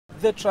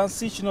The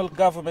transitional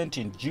government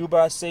in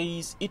Juba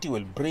says it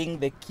will bring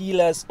the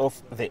killers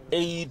of the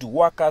aid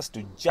workers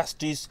to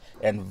justice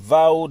and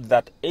vowed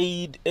that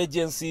aid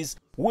agencies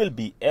will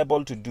be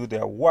able to do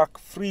their work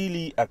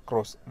freely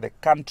across the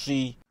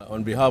country.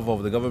 On behalf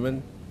of the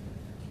government,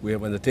 we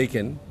have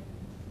undertaken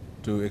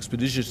to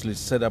expeditiously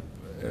set up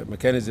a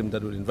mechanism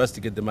that will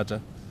investigate the matter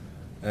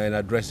and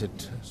address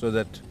it so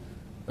that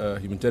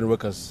humanitarian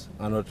workers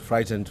are not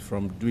frightened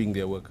from doing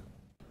their work.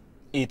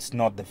 It's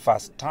not the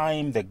first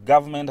time the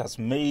government has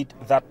made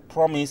that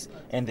promise,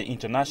 and the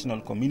international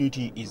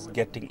community is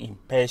getting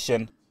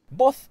impatient.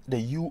 Both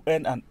the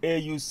UN and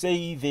AU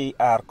say they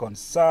are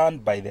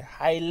concerned by the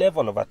high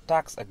level of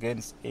attacks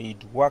against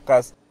aid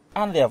workers,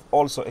 and they have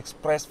also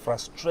expressed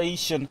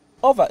frustration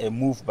over a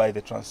move by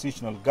the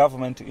transitional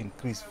government to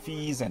increase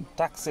fees and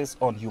taxes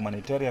on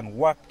humanitarian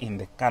work in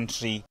the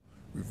country.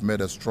 We've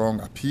made a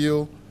strong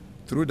appeal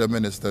through the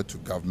minister to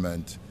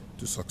government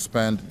to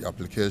suspend the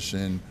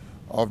application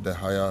of the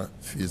higher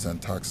fees and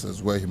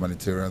taxes where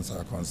humanitarians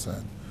are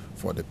concerned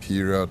for the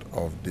period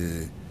of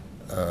the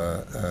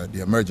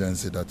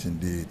emergency that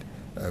indeed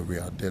we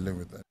are dealing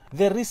with.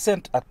 The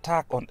recent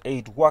attack on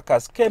aid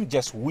workers came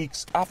just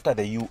weeks after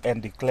the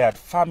UN declared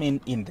famine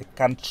in the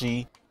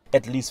country.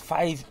 At least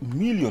 5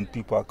 million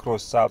people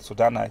across South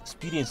Sudan are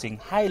experiencing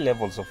high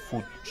levels of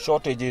food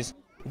shortages.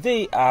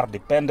 They are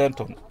dependent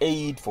on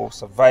aid for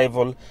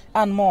survival,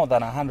 and more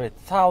than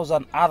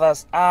 100,000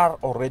 others are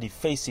already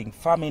facing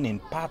famine in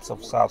parts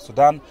of South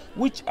Sudan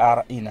which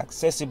are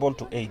inaccessible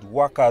to aid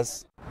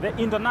workers. The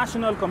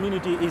international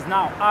community is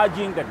now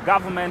urging the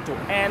government to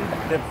end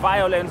the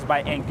violence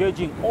by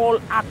engaging all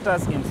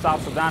actors in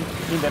South Sudan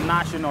in the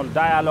national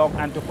dialogue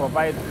and to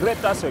provide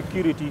greater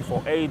security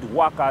for aid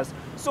workers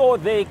so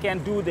they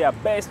can do their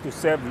best to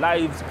save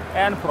lives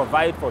and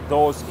provide for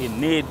those in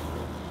need.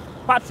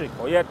 Patrick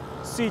Oyet,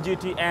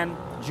 CGTN,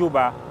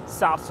 Juba,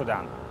 South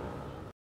Sudan.